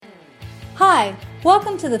Hi,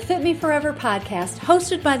 welcome to the Fit Me Forever podcast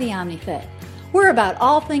hosted by the OmniFit. We're about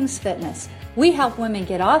all things fitness. We help women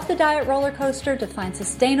get off the diet roller coaster to find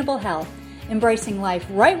sustainable health, embracing life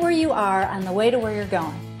right where you are on the way to where you're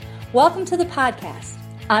going. Welcome to the podcast.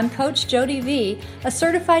 I'm Coach Jody V, a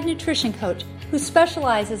certified nutrition coach who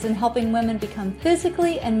specializes in helping women become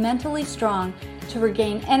physically and mentally strong to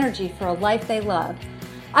regain energy for a life they love.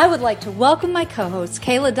 I would like to welcome my co-host,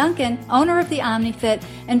 Kayla Duncan, owner of the OmniFit,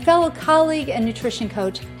 and fellow colleague and nutrition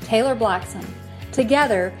coach, Taylor Bloxham.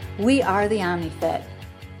 Together, we are the OmniFit.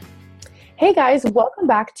 Hey guys, welcome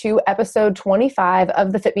back to episode 25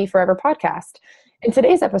 of the Fit Me Forever podcast. In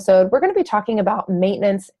today's episode, we're going to be talking about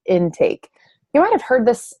maintenance intake. You might have heard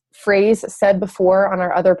this phrase said before on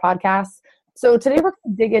our other podcasts. So today we're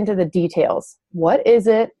going to dig into the details. What is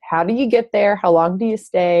it? How do you get there? How long do you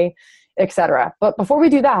stay? Etc. But before we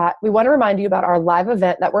do that, we want to remind you about our live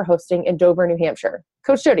event that we're hosting in Dover, New Hampshire.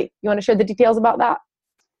 Coach Jody, you want to share the details about that?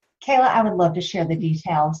 Kayla, I would love to share the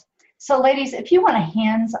details. So ladies, if you want a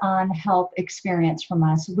hands-on help experience from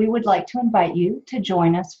us, we would like to invite you to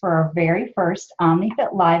join us for our very first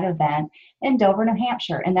OmniFit Live event in Dover, New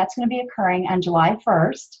Hampshire. And that's going to be occurring on July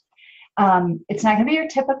 1st. It's not going to be your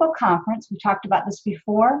typical conference. We talked about this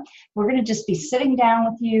before. We're going to just be sitting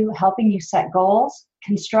down with you, helping you set goals,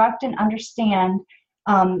 construct and understand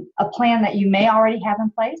a plan that you may already have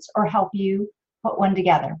in place or help you put one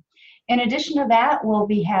together. In addition to that, we'll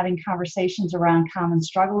be having conversations around common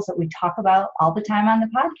struggles that we talk about all the time on the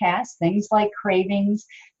podcast, things like cravings,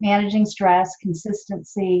 managing stress,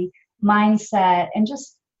 consistency, mindset, and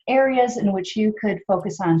just areas in which you could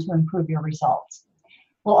focus on to improve your results.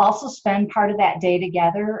 We'll also spend part of that day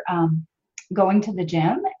together going to the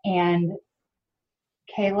gym, and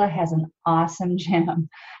Kayla has an awesome gym.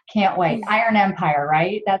 Can't wait. Iron Empire,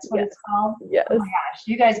 right? That's what it's called? Yes. Oh my gosh,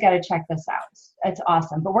 you guys got to check this out. It's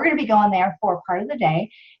awesome. But we're going to be going there for part of the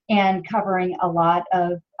day and covering a lot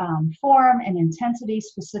of form and intensity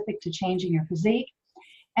specific to changing your physique.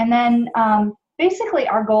 And then basically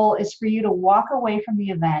our goal is for you to walk away from the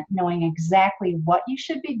event knowing exactly what you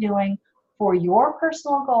should be doing for your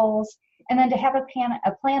personal goals, and then to have a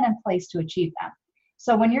plan in place to achieve them.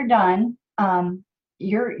 So when you're done,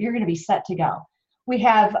 you're going to be set to go. We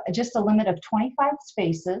have just a limit of 25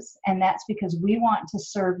 spaces, and that's because we want to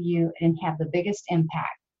serve you and have the biggest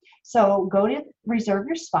impact. So go to reserve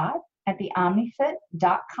your spot at the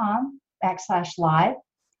omnifit.com/live.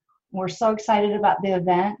 We're so excited about the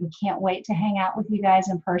event. We can't wait to hang out with you guys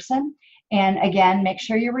in person. And again, make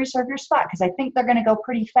sure you reserve your spot because I think they're going to go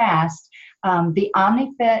pretty fast. The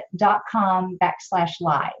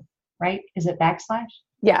omnifit.com/live, right? Is it backslash?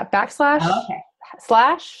 Yeah, backslash. Oh, okay.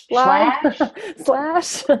 Slash.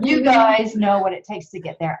 Slash. You guys know what it takes to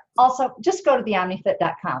get there. Also, just go to the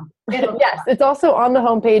omnifit.com. Yes, it's also on the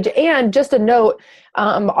homepage. And just a note,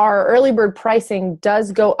 our early bird pricing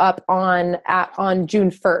does go up on June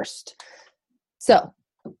 1st. So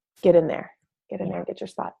get in there. Get in there and get your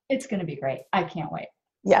spot. It's going to be great. I can't wait.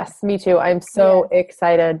 Yes, me too. I'm so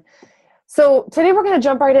excited. So today we're going to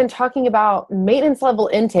jump right in talking about maintenance level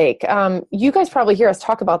intake. You guys probably hear us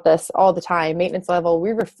talk about this all the time, maintenance level.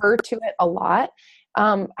 We refer to it a lot.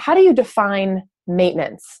 How do you define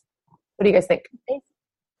maintenance? What do you guys think?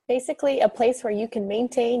 Basically a place where you can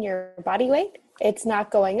maintain your body weight. It's not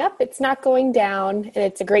going up, it's not going down, and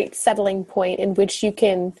it's a great settling point in which you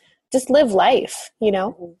can just live life, you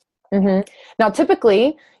know? Mm-hmm. Now,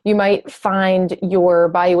 typically, you might find your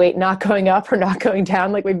body weight not going up or not going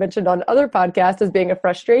down, like we mentioned on other podcasts, as being a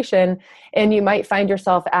frustration, and you might find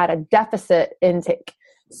yourself at a deficit intake.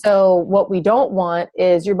 So what we don't want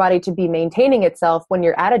is your body to be maintaining itself when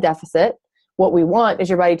you're at a deficit. What we want is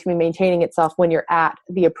your body to be maintaining itself when you're at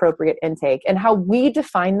the appropriate intake. And how we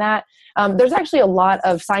define that, there's actually a lot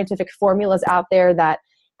of scientific formulas out there that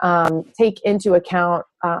take into account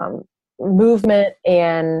movement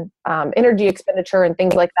and energy expenditure and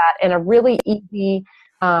things like that, and a really easy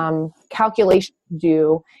calculation to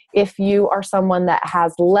do if you are someone that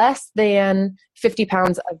has less than 50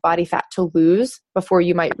 pounds of body fat to lose before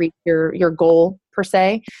you might reach your goal per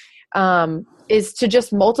se, is to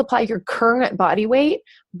just multiply your current body weight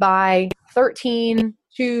by 13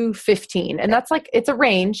 to 15. And that's it's a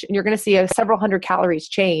range, and you're going to see several hundred calories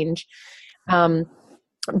change.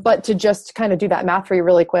 But to just kind of do that math for you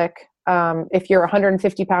really quick, if you're a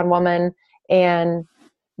 150 pound woman and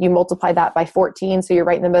you multiply that by 14, so you're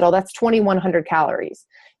right in the middle, that's 2,100 calories.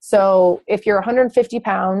 So if you're 150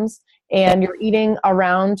 pounds and you're eating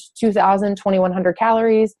around 2,000, 2,100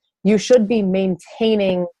 calories, you should be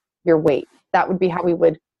maintaining your weight. That would be how we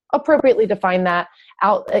would appropriately define that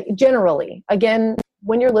out generally. Again,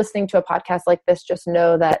 when you're listening to a podcast like this, just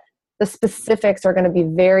know that The specifics are going to be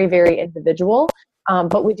very, very individual.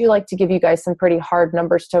 But we do like to give you guys some pretty hard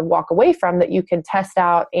numbers to walk away from that you can test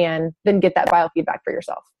out and then get that biofeedback for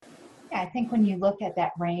yourself. Yeah, I think when you look at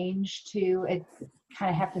that range too, it kind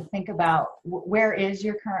of have to think about where is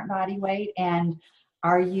your current body weight, and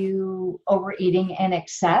are you overeating in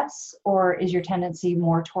excess, or is your tendency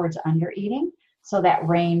more towards undereating? So that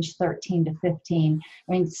range 13 to 15.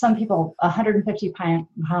 I mean, some people, a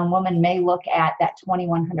 150-pound woman may look at that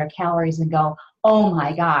 2,100 calories and go, oh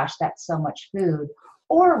my gosh, that's so much food,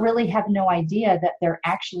 or really have no idea that they're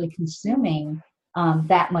actually consuming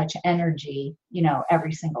that much energy,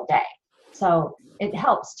 every single day. So it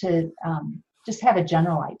helps to just have a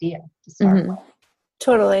general idea to start with.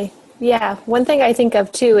 Totally. Yeah. One thing I think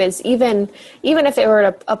of too is even if it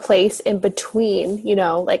were a place in between,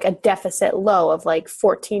 like a deficit low of like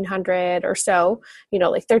 1,400 or so,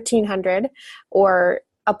 like 1,300 or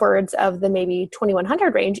upwards of the maybe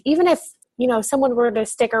 2,100 range, even if, someone were to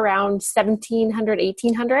stick around 1,700,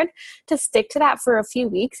 1,800, to stick to that for a few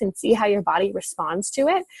weeks and see how your body responds to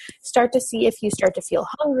it. Start to see if you start to feel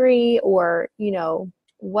hungry or,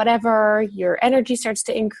 whatever, your energy starts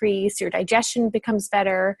to increase, your digestion becomes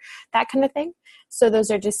better, that kind of thing. So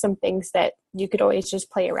those are just some things that you could always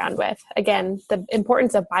just play around with. Again, the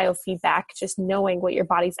importance of biofeedback, just knowing what your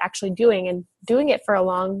body's actually doing and doing it for a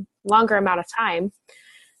longer amount of time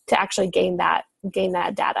to actually gain that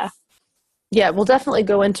data. Yeah, we'll definitely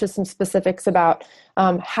go into some specifics about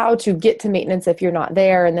how to get to maintenance if you're not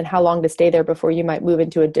there, and then how long to stay there before you might move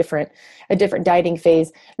into a different dieting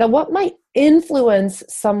phase. Now, what might influence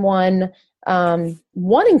someone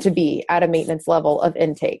wanting to be at a maintenance level of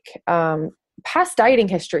intake? Past dieting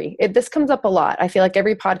history. This comes up a lot. I feel like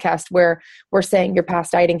every podcast where we're saying your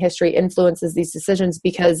past dieting history influences these decisions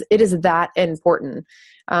because it is that important.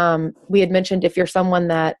 We had mentioned if you're someone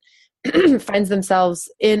that finds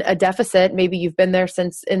themselves in a deficit, maybe you've been there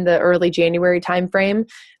since in the early January timeframe,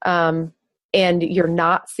 and you're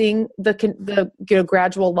not seeing the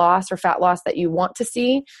gradual loss or fat loss that you want to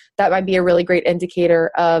see, that might be a really great indicator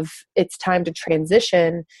of it's time to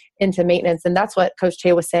transition into maintenance. And that's what Coach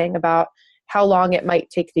Tay was saying about how long it might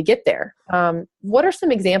take to get there. What are some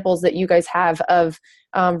examples that you guys have of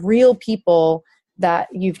real people that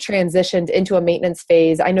you've transitioned into a maintenance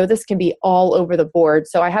phase? I know this can be all over the board,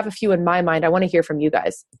 so I have a few in my mind. I want to hear from you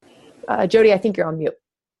guys. Jody, I think you're on mute.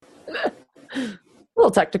 A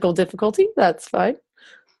little technical difficulty. That's fine.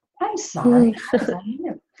 I'm sorry.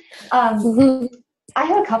 I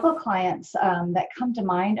have a couple of clients that come to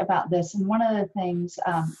mind about this. And one of the things,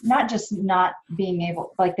 not just not being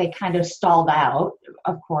able, like they kind of stalled out,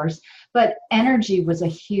 of course, but energy was a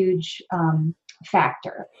huge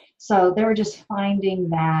factor. So they were just finding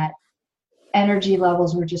that energy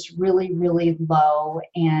levels were just really, really low,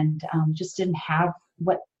 and just didn't have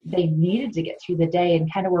what they needed to get through the day,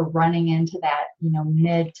 and kind of were running into that,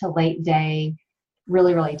 mid to late day,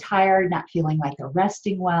 really, really tired, not feeling like they're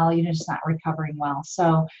resting well, just not recovering well.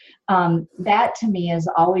 So that to me is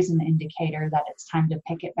always an indicator that it's time to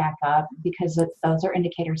pick it back up, because those are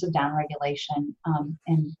indicators of downregulation,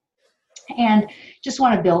 and just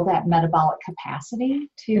want to build that metabolic capacity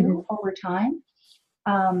too over time.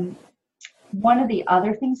 One of the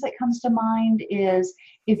other things that comes to mind is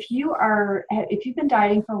if you've been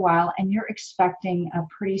dieting for a while and you're expecting a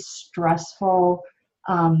pretty stressful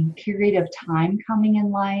period of time coming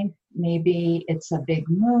in life, maybe it's a big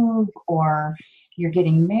move, or you're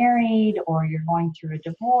getting married, or you're going through a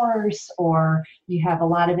divorce, or you have a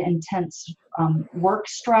lot of intense work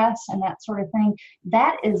stress and that sort of thing,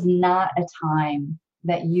 that is not a time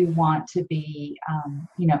that you want to be,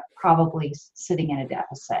 probably sitting in a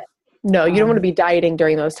deficit. No, you don't want to be dieting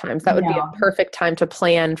during those times. That would be a perfect time to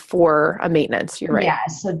plan for a maintenance. You're right. Yeah.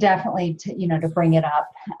 So definitely to bring it up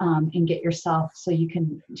and get yourself, so you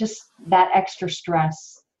can just, that extra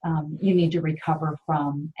stress you need to recover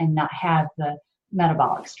from and not have the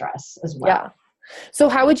metabolic stress as well. Yeah. So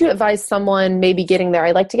how would you advise someone maybe getting there?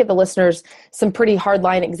 I'd like to give the listeners some pretty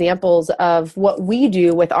hardline examples of what we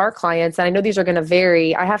do with our clients. And I know these are going to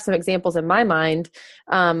vary. I have some examples in my mind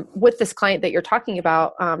with this client that you're talking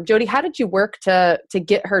about. Jody, how did you work to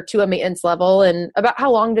get her to a maintenance level, and about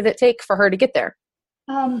how long did it take for her to get there?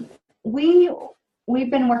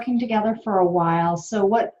 We've been working together for a while. So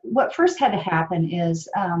what first had to happen is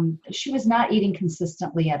she was not eating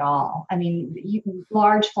consistently at all. I mean,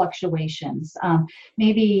 large fluctuations,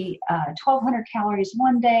 maybe 1,200 calories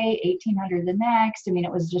one day, 1,800 the next. I mean,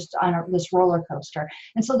 it was just on this roller coaster.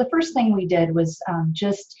 And so the first thing we did was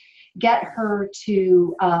just get her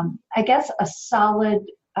to, a solid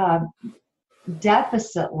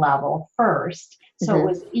deficit level first. So it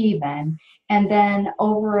was even. And then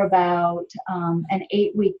over about an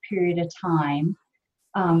 8-week period of time,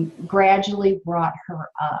 gradually brought her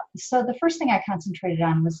up. So the first thing I concentrated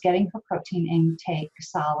on was getting her protein intake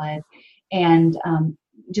solid, and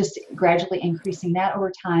just gradually increasing that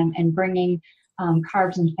over time, and bringing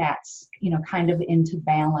carbs and fats, kind of into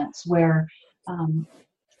balance, where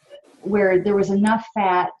there was enough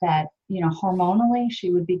fat that, hormonally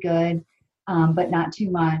she would be good, but not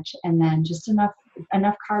too much, and then just enough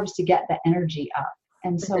carbs to get the energy up.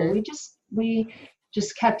 And so we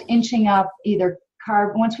just kept inching up either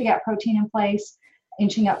once we got protein in place,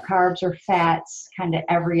 inching up carbs or fats kind of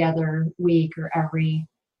every other week or every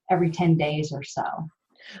 10 days or so.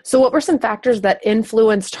 So what were some factors that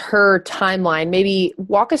influenced her timeline? Maybe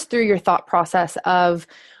walk us through your thought process of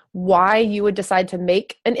why you would decide to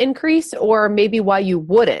make an increase, or maybe why you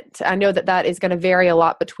wouldn't. I know that is going to vary a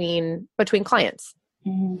lot between clients.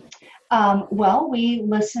 Mm-hmm. Well, we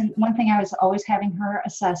listened. One thing I was always having her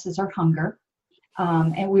assess is her hunger.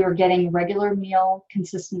 And we were getting regular meal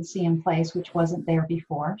consistency in place, which wasn't there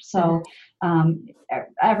before. So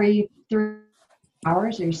every 3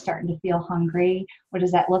 hours, are you starting to feel hungry? What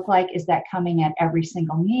does that look like? Is that coming at every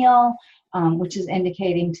single meal, which is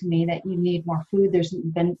indicating to me that you need more food? There's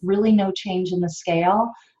been really no change in the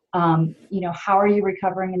scale. How are you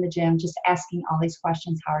recovering in the gym? Just asking all these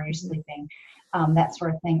questions. How are you sleeping? That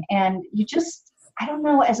sort of thing. And I don't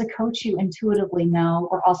know, as a coach, you intuitively know.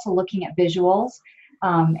 We're also looking at visuals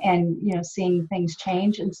and, seeing things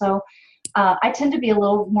change. And so I tend to be a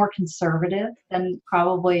little more conservative than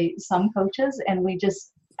probably some coaches. And we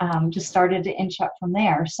just started to inch up from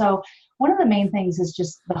there. So one of the main things is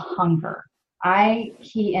just the hunger. I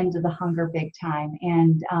key into the hunger big time.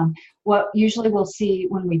 And what usually we'll see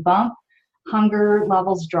when we bump, hunger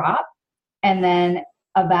levels drop. And then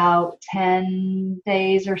about 10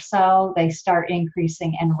 days or so, they start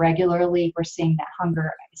increasing, and regularly we're seeing that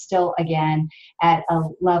hunger still again at a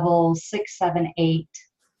level 6, 7, 8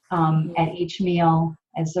 at each meal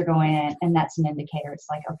as they're going in, and that's an indicator. It's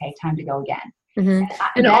like, okay, time to go again. Mm-hmm.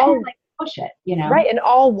 And all push it, right. And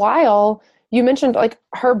all while you mentioned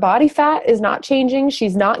her body fat is not changing,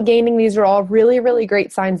 she's not gaining. These are all really, really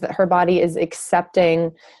great signs that her body is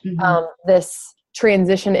accepting this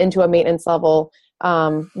transition into a maintenance level.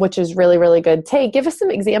 Which is really, really good. Tay, give us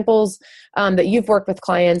some examples that you've worked with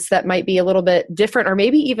clients that might be a little bit different, or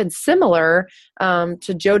maybe even similar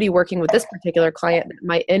to Jody working with this particular client, that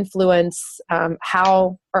might influence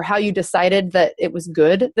how you decided that it was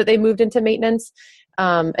good that they moved into maintenance,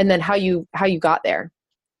 and then how you got there.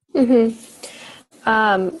 Mm-hmm.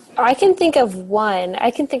 I can think of one.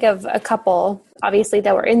 I can think of a couple, obviously,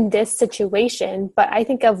 that were in this situation, but I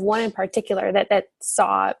think of one in particular that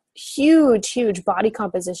saw huge body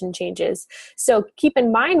composition changes. So keep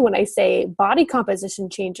in mind when I say body composition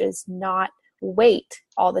changes, not weight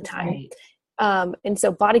all the time. Right. And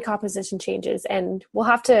so body composition changes, and we'll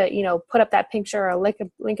have to, put up that picture or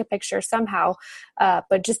link a picture somehow,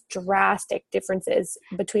 but just drastic differences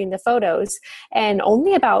between the photos. And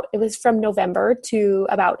it was from November to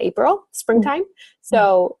about April, springtime.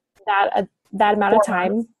 So that amount of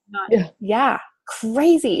time,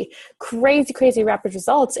 crazy rapid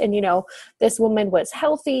results. And, this woman was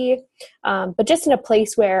healthy, but just in a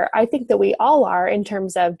place where I think that we all are, in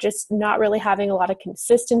terms of just not really having a lot of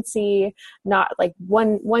consistency, not like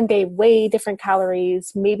one day way different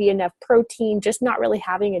calories, maybe enough protein, just not really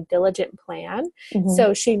having a diligent plan. Mm-hmm.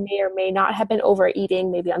 So she may or may not have been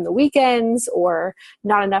overeating maybe on the weekends, or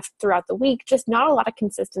not enough throughout the week, just not a lot of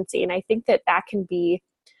consistency. And I think that can be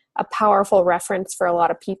a powerful reference for a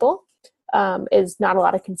lot of people. Is not a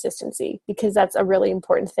lot of consistency, because that's a really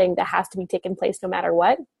important thing that has to be taking place no matter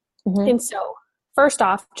what. Mm-hmm. And so first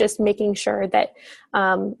off, just making sure that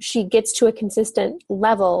she gets to a consistent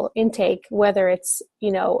level intake, whether it's,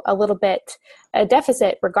 a little bit a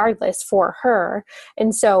deficit regardless for her.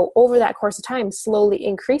 And so over that course of time, slowly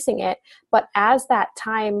increasing it. But as that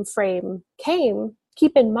time frame came,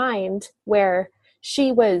 keep in mind where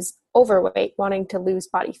she was overweight, wanting to lose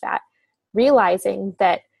body fat, realizing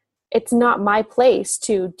that it's not my place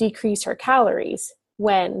to decrease her calories.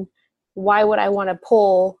 Why would I want to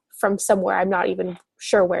pull from somewhere I'm not even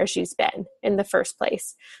sure where she's been in the first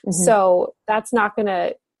place? Mm-hmm. So that's not going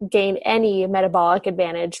to gain any metabolic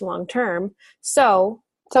advantage long term. So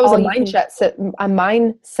it was a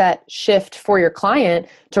mindset shift for your client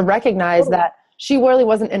to recognize that she really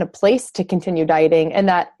wasn't in a place to continue dieting, and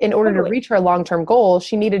that in order to reach her long-term goal,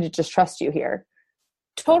 she needed to just trust you here.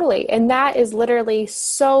 Totally. And that is literally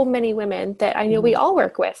so many women that I know we all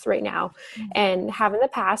work with right now and have in the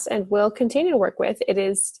past and will continue to work with. It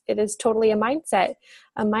is totally a mindset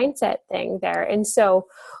thing there. And so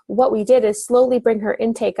what we did is slowly bring her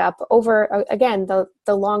intake up over, again, the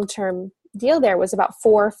long-term deal there was about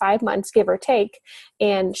 4 or 5 months, give or take.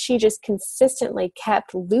 And she just consistently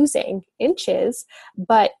kept losing inches,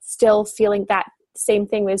 but still feeling that same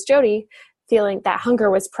thing as Jody, feeling that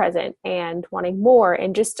hunger was present and wanting more.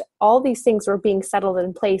 And just all these things were being settled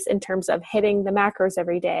in place in terms of hitting the macros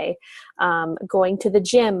every day, going to the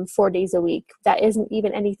gym 4 days a week. That isn't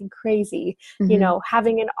even anything crazy,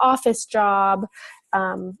 having an office job,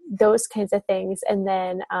 those kinds of things. And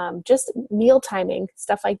then just meal timing,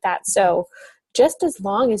 stuff like that. So just as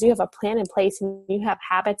long as you have a plan in place and you have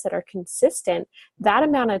habits that are consistent, that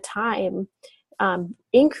amount of time,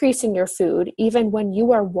 increasing your food, even when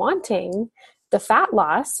you are wanting the fat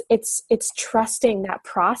loss, it's trusting that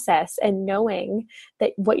process and knowing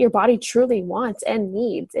that what your body truly wants and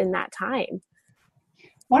needs in that time.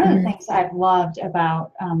 One of the things I've loved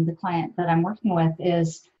about the client that I'm working with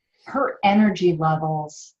is her energy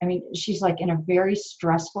levels. I mean, she's like in a very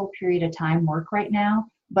stressful period of time work right now,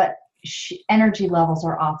 but energy levels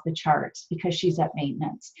are off the charts because she's at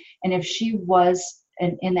maintenance. And if she was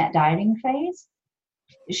in that dieting phase,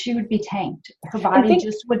 she would be tanked. Her body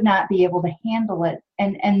just would not be able to handle it.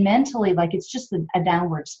 And mentally, like it's just a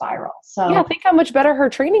downward spiral. So yeah, think how much better her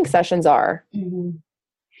training sessions are.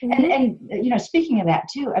 Mm-hmm. And speaking of that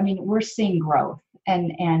too, I mean, we're seeing growth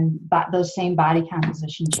and those same body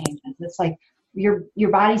composition changes. It's like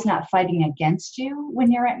your body's not fighting against you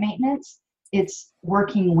when you're at maintenance. It's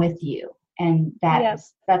working with you. And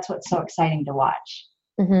that's what's so exciting to watch.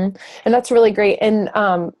 Mm-hmm. And that's really great. And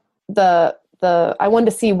I wanted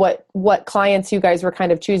to see what clients you guys were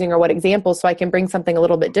kind of choosing or what examples, so I can bring something a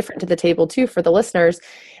little bit different to the table too for the listeners.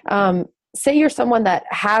 Say you're someone that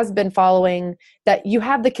has been following, that you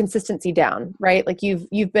have the consistency down, right? Like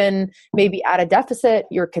you've been maybe at a deficit,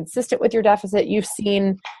 you're consistent with your deficit, you've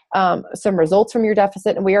seen some results from your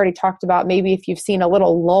deficit. And we already talked about maybe if you've seen a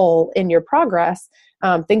little lull in your progress,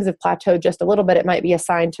 things have plateaued just a little bit, it might be a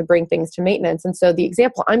sign to bring things to maintenance. And so the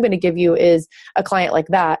example I'm going to give you is a client like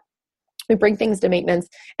that. We bring things to maintenance.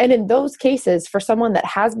 And in those cases, for someone that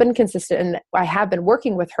has been consistent and I have been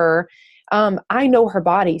working with her, I know her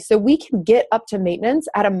body. So we can get up to maintenance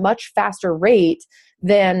at a much faster rate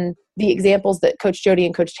than the examples that Coach Jody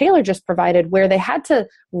and Coach Taylor just provided, where they had to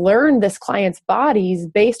learn this client's bodies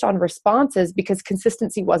based on responses because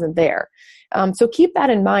consistency wasn't there. So keep that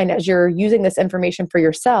in mind as you're using this information for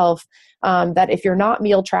yourself, that if you're not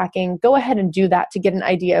meal tracking, go ahead and do that to get an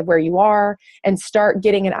idea of where you are and start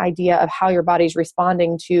getting an idea of how your body's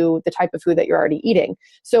responding to the type of food that you're already eating.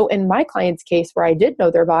 So in my client's case, where I did know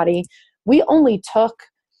their body, we only took,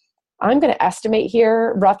 I'm going to estimate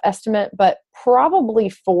here, rough estimate, but probably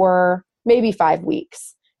 4, maybe 5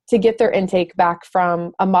 weeks to get their intake back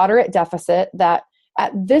from a moderate deficit that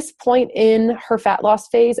at this point in her fat loss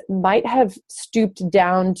phase might have stooped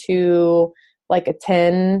down to like a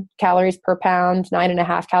 10 calories per pound,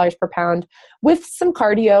 9.5 calories per pound with some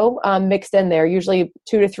cardio mixed in there, usually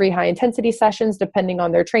 2 to 3 high intensity sessions depending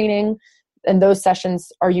on their training. And those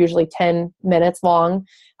sessions are usually 10 minutes long,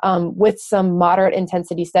 with some moderate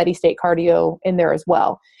intensity, steady state cardio in there as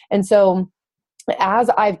well. And so as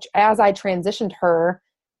I transitioned her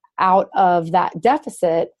out of that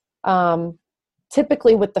deficit,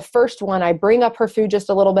 typically with the first one, I bring up her food just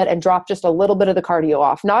a little bit and drop just a little bit of the cardio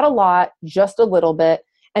off, not a lot, just a little bit.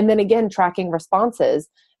 And then again, tracking responses.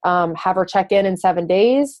 Have her check in 7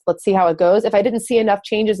 days. Let's see how it goes. If I didn't see enough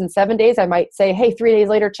changes in 7 days, I might say, hey, 3 days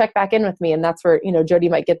later, check back in with me. And that's where, Jody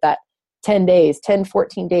might get that 10 days, 10,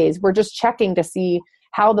 14 days. We're just checking to see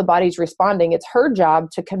how the body's responding. It's her job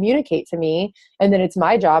to communicate to me. And then it's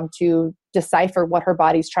my job to decipher what her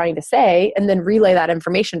body's trying to say and then relay that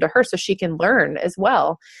information to her so she can learn as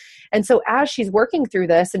well. And so as she's working through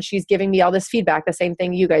this and she's giving me all this feedback, the same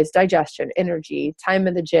thing you guys, digestion, energy, time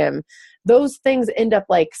in the gym, those things end up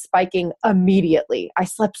like spiking immediately. I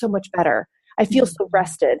slept so much better. I feel so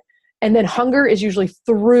rested. And then hunger is usually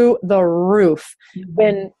through the roof.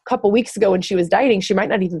 When a couple weeks ago when she was dieting, she might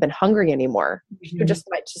not even been hungry anymore. She just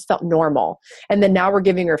felt normal. And then now we're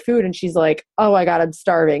giving her food and she's like, oh my God, I'm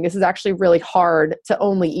starving. This is actually really hard to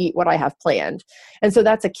only eat what I have planned. And so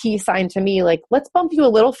that's a key sign to me, like, let's bump you a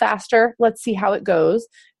little faster. Let's see how it goes,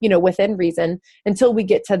 within reason until we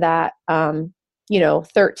get to that,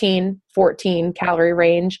 13, 14 calorie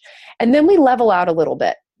range. And then we level out a little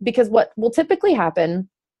bit because what will typically happen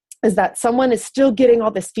is that someone is still getting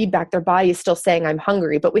all this feedback. Their body is still saying, I'm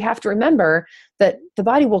hungry. But we have to remember that the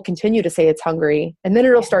body will continue to say it's hungry, and then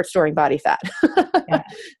it'll start storing body fat. Yeah.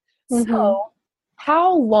 So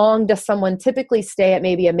how long does someone typically stay at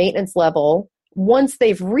maybe a maintenance level once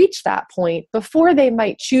they've reached that point before they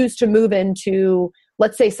might choose to move into,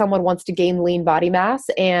 let's say someone wants to gain lean body mass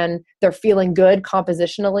and they're feeling good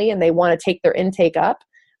compositionally and they want to take their intake up.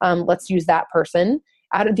 Let's use that person.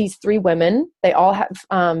 Out of these 3 women, they all have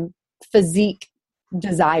physique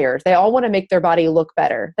desires. They all want to make their body look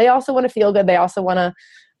better. They also want to feel good. They also want to,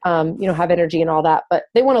 have energy and all that, but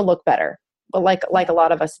they want to look better, but like a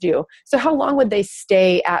lot of us do. So how long would they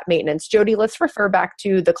stay at maintenance? Jody, let's refer back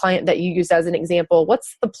to the client that you used as an example.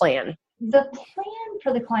 What's the plan? The plan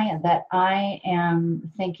for the client that I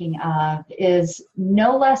am thinking of is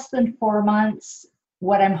no less than 4 months.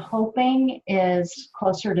 What I'm hoping is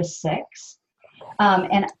closer to 6.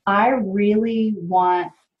 And I really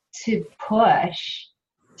want to push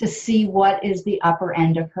to see what is the upper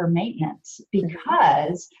end of her maintenance,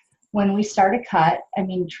 because when we start a cut, I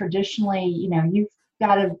mean, traditionally, you've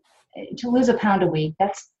got to lose a pound a week.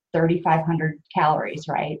 That's 3,500 calories,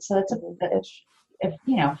 right? So that's if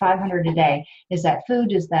 500 a day. Is that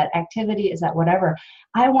food? Is that activity? Is that whatever?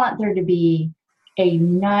 I want there to be a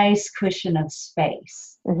nice cushion of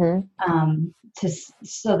space,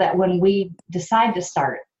 so that when we decide to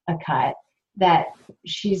start a cut, that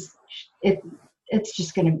she's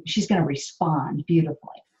gonna respond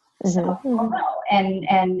beautifully. So we'll know.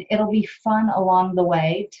 And it'll be fun along the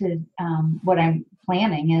way. To what I'm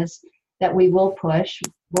planning is that we will push,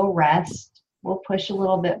 we'll rest, we'll push a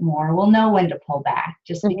little bit more. We'll know when to pull back,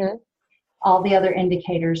 just because all the other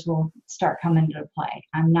indicators will start coming into play.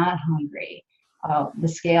 I'm not hungry. The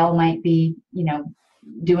scale might be,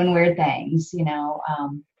 doing weird things,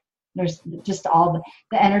 there's just all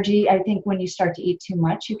the energy. I think when you start to eat too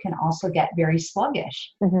much, you can also get very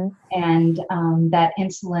sluggish, and that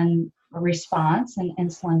insulin response and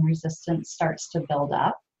insulin resistance starts to build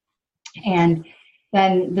up, and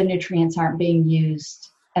then the nutrients aren't being used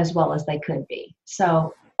as well as they could be.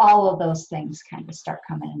 So all of those things kind of start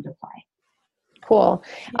coming into play. Cool.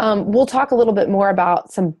 We'll talk a little bit more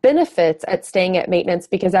about some benefits at staying at maintenance,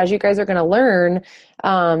 because as you guys are going to learn,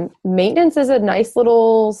 maintenance is a nice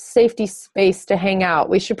little safety space to hang out.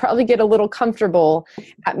 We should probably get a little comfortable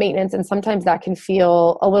at maintenance, and sometimes that can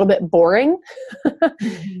feel a little bit boring.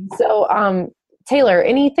 So, Taylor,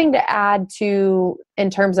 anything to add to in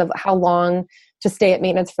terms of how long to stay at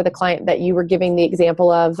maintenance for the client that you were giving the example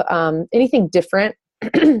of? Anything different?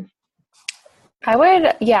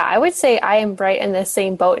 I would say I am right in the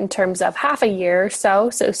same boat in terms of half a year or so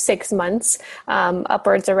 6 months,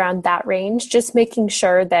 upwards around that range, just making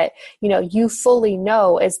sure that, you fully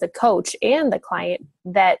know as the coach and the client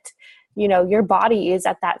that, your body is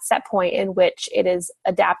at that set point in which it is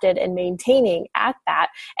adapted and maintaining at that,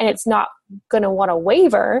 and it's not going to want to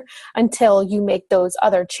waver until you make those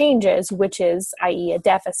other changes, which is, i.e., a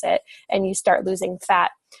deficit, and you start losing fat.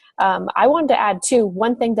 I wanted to add too,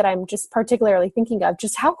 one thing that I'm just particularly thinking of,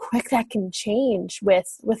 just how quick that can change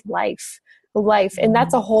with life. And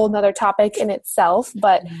that's a whole nother topic in itself,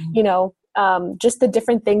 but just the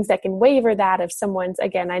different things that can waver that if someone's,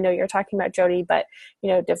 again, I know you're talking about Jody, but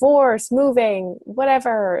divorce, moving,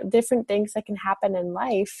 whatever, different things that can happen in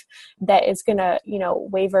life that is going to,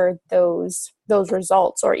 waver those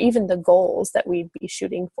results or even the goals that we'd be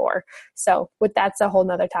shooting for. So that's a whole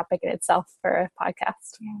nother topic in itself for a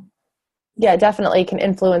podcast. Yeah, definitely can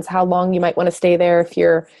influence how long you might want to stay there if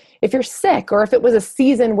you're sick, or if it was a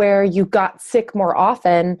season where you got sick more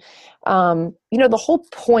often. The whole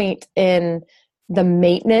point in the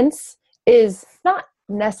maintenance is not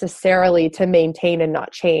necessarily to maintain and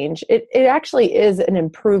not change. It actually is an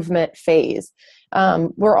improvement phase.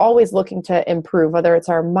 We're always looking to improve, whether it's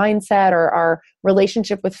our mindset or our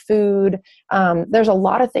relationship with food. There's a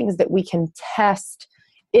lot of things that we can test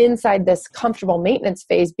inside this comfortable maintenance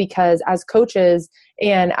phase, because as coaches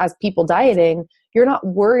and as people dieting, you're not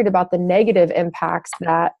worried about the negative impacts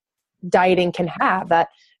that dieting can have, that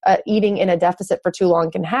eating in a deficit for too long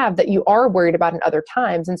can have, that you are worried about in other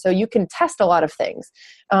times. And so you can test a lot of things.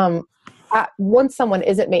 Once someone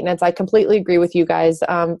is at maintenance, I completely agree with you guys.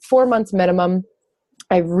 4 months minimum.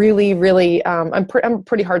 I really, I'm a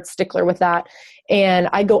pretty hard stickler with that. And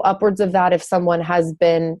I go upwards of that if someone has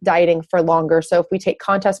been dieting for longer. So if we take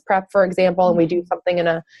contest prep, for example, and we do something in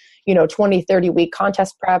a, 20, 30 week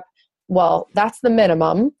contest prep, well, that's the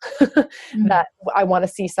minimum that I want to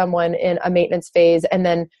see someone in a maintenance phase. And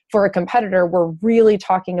then for a competitor, we're really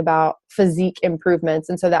talking about physique improvements.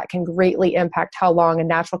 And so that can greatly impact how long a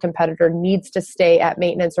natural competitor needs to stay at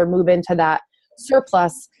maintenance or move into that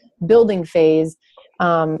surplus building phase.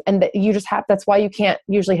 And that you just have, that's why you can't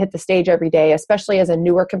usually hit the stage every day, especially as a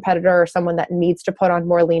newer competitor or someone that needs to put on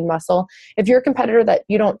more lean muscle. If you're a competitor that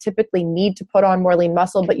you don't typically need to put on more lean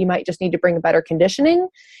muscle, but you might just need to bring a better conditioning,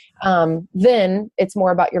 then it's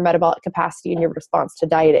more about your metabolic capacity and your response to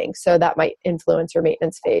dieting. So that might influence your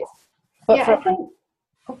maintenance phase. But yeah,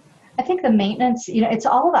 I think the maintenance, it's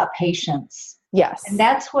all about patience. Yes. And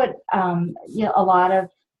that's what, a lot of,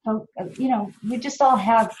 we just all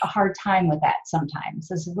have a hard time with that sometimes.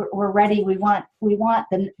 As we're ready, we want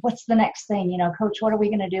what's the next thing? Coach, what are we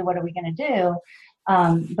going to do? What are we going to do?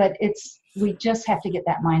 But we just have to get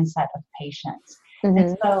that mindset of patience. Mm-hmm.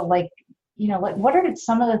 And so, what are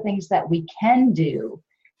some of the things that we can do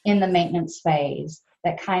in the maintenance phase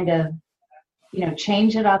that kind of,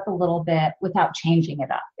 change it up a little bit without changing it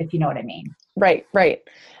up, if you know what I mean? Right.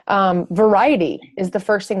 Variety is the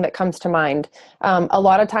first thing that comes to mind. A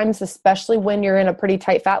lot of times, especially when you're in a pretty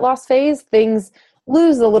tight fat loss phase, things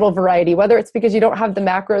lose a little variety, whether it's because you don't have the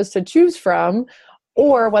macros to choose from,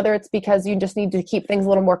 or whether it's because you just need to keep things a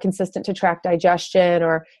little more consistent to track digestion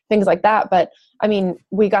or things like that. But I mean,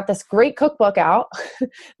 we got this great cookbook out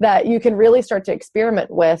that you can really start to experiment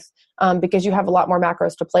with, because you have a lot more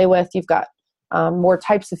macros to play with. You've got more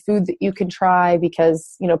types of food that you can try,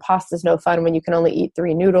 because, pasta is no fun when you can only eat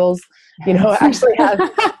 3 noodles, actually have,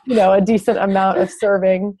 a decent amount of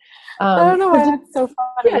serving. I don't know why that's so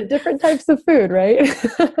funny. Yeah, different types of food, right?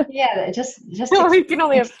 Yeah, just we can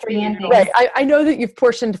only have 3 noodles. Right. I know that you've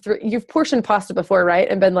portioned pasta before, right?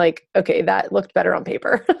 And been like, okay, that looked better on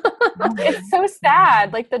paper. It's so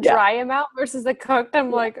sad. Like the dry amount versus the cooked.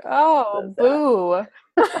 I'm like, oh, boo.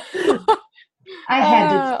 I had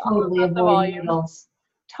to totally avoid noodles.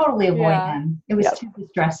 Totally avoid them. It was too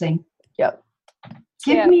distressing. Yep.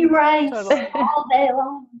 Give me rice all day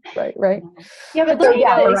long. Right. Yeah, but learning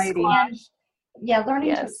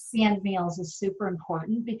to expand meals is super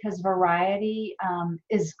important, because variety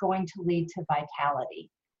is going to lead to vitality.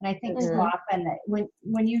 And I think so often that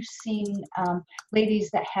when you've seen ladies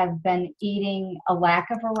that have been eating a lack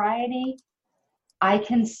of variety, I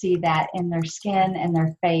can see that in their skin and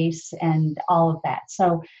their face and all of that.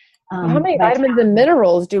 So how many vitamins and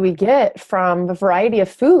minerals do we get from a variety of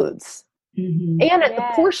foods? Mm-hmm. And at the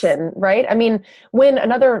portion, right? I mean, when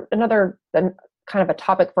another kind of a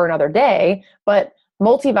topic for another day, but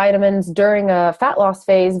multivitamins during a fat loss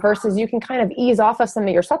phase versus you can kind of ease off of some of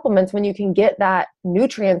your supplements when you can get that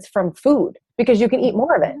nutrients from food, because you can eat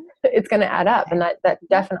more of it. It's going to add up, and that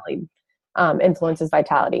definitely influences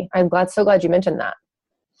vitality. I'm so glad you mentioned that.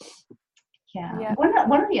 Yeah.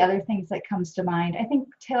 One of the other things that comes to mind, I think,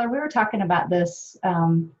 Taylor, we were talking about this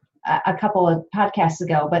a couple of podcasts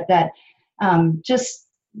ago, but that just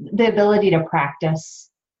the ability to practice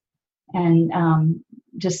and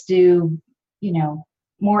just do,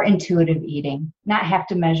 more intuitive eating, not have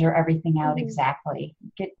to measure everything out exactly.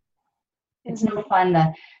 It's no fun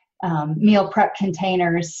to meal prep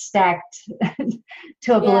containers stacked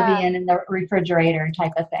to oblivion in the refrigerator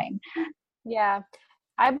type of thing. Yeah.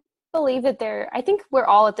 I believe that I think we're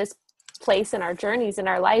all at this place in our journeys in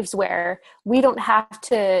our lives where we don't have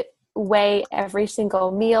to weigh every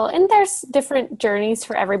single meal. And there's different journeys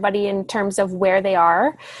for everybody in terms of where they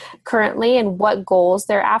are currently and what goals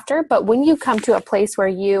they're after. But when you come to a place where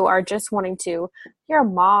you are just you're a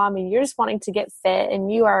mom and you're just wanting to get fit,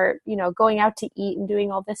 and you are, going out to eat and doing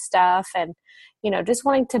all this stuff, and, just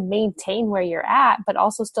wanting to maintain where you're at, but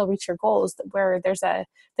also still reach your goals, where there's a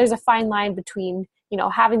fine line between,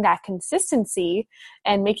 having that consistency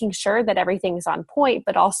and making sure that everything's on point,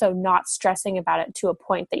 but also not stressing about it to a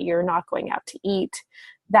point that you're not going out to eat,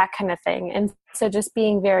 that kind of thing. And so just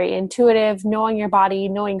being very intuitive, knowing your body,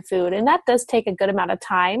 knowing food, and that does take a good amount of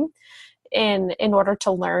time in order to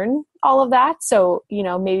learn all of that. So,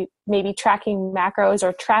 maybe tracking macros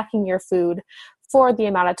or tracking your food for the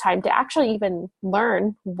amount of time to actually even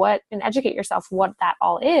learn and educate yourself what that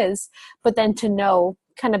all is, but then to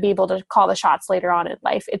kind of be able to call the shots later on in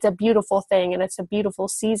life. It's a beautiful thing, and it's a beautiful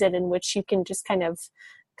season in which you can just kind of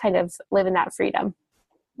live in that freedom.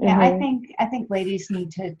 Yeah, I think ladies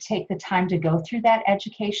need to take the time to go through that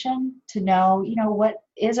education to know, what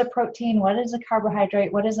is a protein, what is a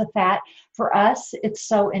carbohydrate, what is a fat. For us, it's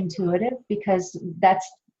so intuitive because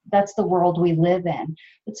that's the world we live in.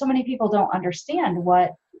 But so many people don't understand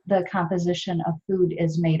what the composition of food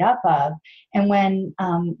is made up of. And when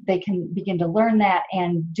they can begin to learn that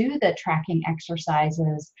and do the tracking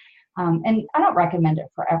exercises, and I don't recommend it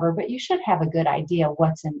forever, but you should have a good idea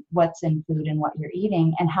what's in food and what you're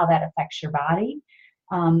eating and how that affects your body,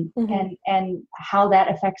 and how that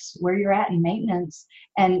affects where you're at in maintenance.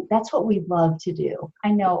 And that's what we love to do.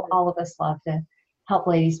 I know all of us love to help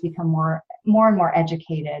ladies become more and more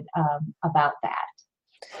educated about that.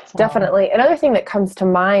 So. Definitely. Another thing that comes to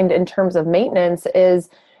mind in terms of maintenance is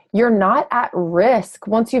you're not at risk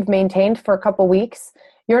once you've maintained for a couple weeks.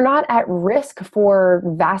 You're not at risk for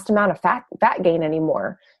vast amount of fat gain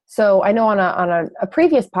anymore. So I know on a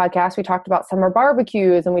previous podcast, we talked about summer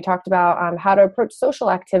barbecues and we talked about how to approach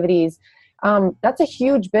social activities. That's a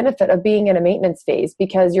huge benefit of being in a maintenance phase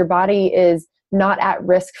because your body is not at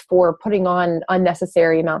risk for putting on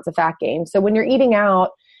unnecessary amounts of fat gain. So when you're eating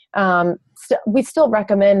out, we still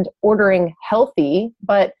recommend ordering healthy,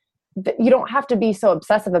 but you don't have to be so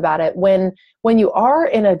obsessive about it. When you are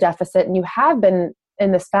in a deficit and you have been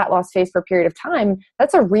in this fat loss phase for a period of time,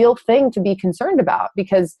 that's a real thing to be concerned about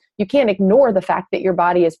because you can't ignore the fact that your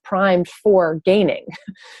body is primed for gaining.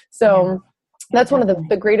 So that's one of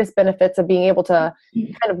the greatest benefits of being able to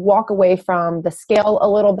kind of walk away from the scale a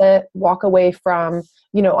little bit, walk away from,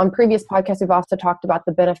 on previous podcasts, we've also talked about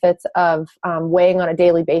the benefits of weighing on a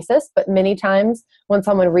daily basis. But many times when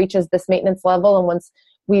someone reaches this maintenance level and once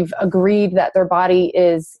we've agreed that their body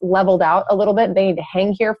is leveled out a little bit, they need to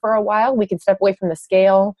hang here for a while, we can step away from the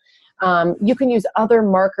scale. You can use other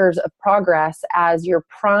markers of progress as your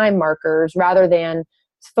prime markers rather than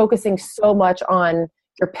focusing so much on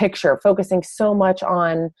your picture, focusing so much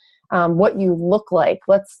on what you look like.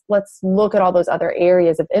 Let's look at all those other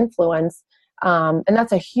areas of influence. And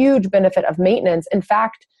that's a huge benefit of maintenance. In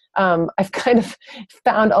fact, I've kind of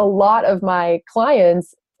found a lot of my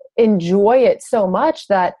clients enjoy it so much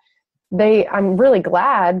that I'm really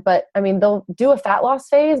glad, but I mean, they'll do a fat loss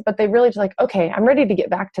phase, but they really just like, okay, I'm ready to get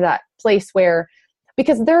back to that place where,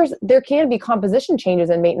 because there can be composition changes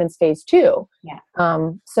in maintenance phase too. Yeah.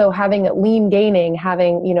 So having lean gaining,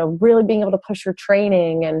 having, really being able to push your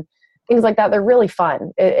training and things like that, they're really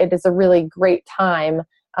fun. It is a really great time.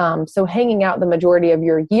 So hanging out the majority of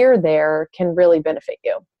your year there can really benefit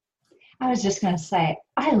you. I was just going to say,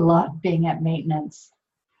 I love being at maintenance.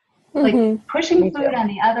 Like pushing food on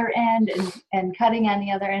the other end and cutting on the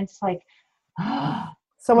other end. It's like,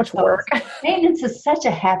 so much work. Maintenance is such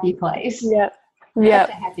a happy place. Yeah.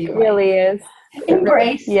 It really is.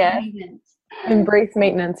 Embrace maintenance. Embrace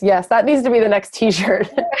maintenance. Yes, that needs to be the next t-shirt.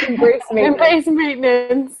 Embrace maintenance. Embrace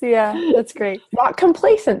maintenance. Yeah, that's great. Not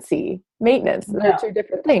complacency. Maintenance. They're two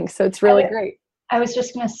different things. So it's really great. I was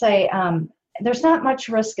just going to say, there's not much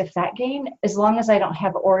risk of fat gain as long as I don't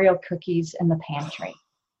have Oreo cookies in the pantry.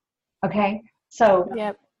 Okay? So.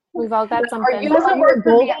 Yep. We've all got something. Are you a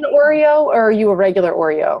golden Oreo or are you a regular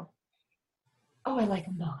Oreo? Oh, I like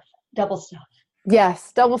them both. Double stuff.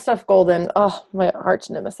 Yes, double stuffed golden. Oh, my arch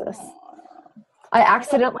nemesis. I'm not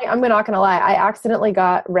going to lie. I accidentally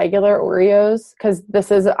got regular Oreos because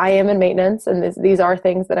I am in maintenance and these are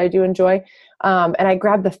things that I do enjoy. And I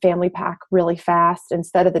grabbed the family pack really fast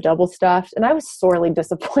instead of the double stuffed. And I was sorely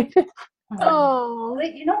disappointed. Oh,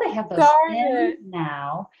 they have those in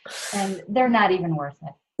now and they're not even worth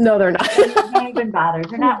it. No, they're not. Don't even bother.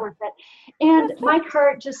 They're not worth it. And my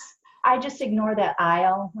cart I just ignore that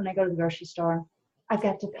aisle when I go to the grocery store. I've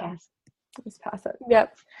got to pass. Just pass it.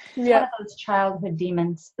 Yep. It's one of those childhood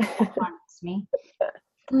demons that haunts me.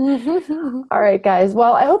 All right, guys.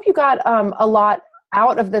 Well, I hope you got a lot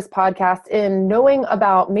out of this podcast in knowing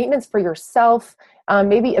about maintenance for yourself,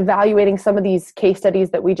 maybe evaluating some of these case studies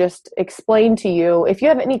that we just explained to you. If you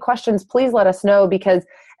have any questions, please let us know because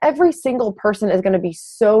every single person is going to be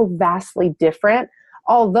so vastly different.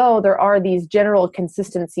 Although there are these general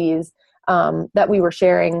consistencies that we were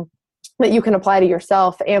sharing that you can apply to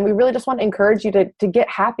yourself. And we really just want to encourage you to get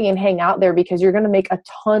happy and hang out there because you're going to make a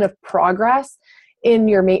ton of progress in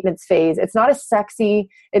your maintenance phase. It's not as sexy.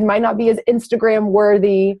 It might not be as Instagram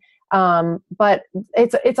worthy, but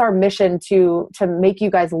it's our mission to make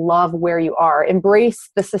you guys love where you are. Embrace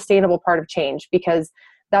the sustainable part of change because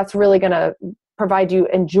that's really going to provide you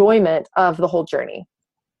enjoyment of the whole journey.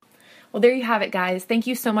 Well, there you have it, guys. Thank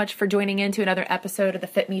you so much for joining into another episode of the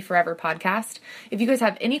Fit Me Forever podcast. If you guys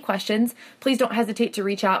have any questions, please don't hesitate to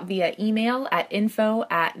reach out via email at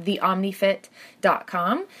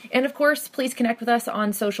info@theomnifit.com. And of course, please connect with us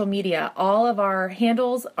on social media. All of our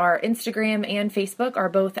handles, our Instagram and Facebook are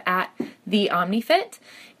both at The OmniFit.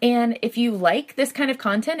 And if you like this kind of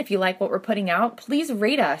content, if you like what we're putting out, please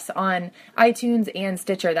rate us on iTunes and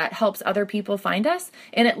Stitcher. That helps other people find us,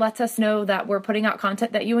 and it lets us know that we're putting out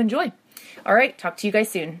content that you enjoy. All right, talk to you guys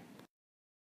soon.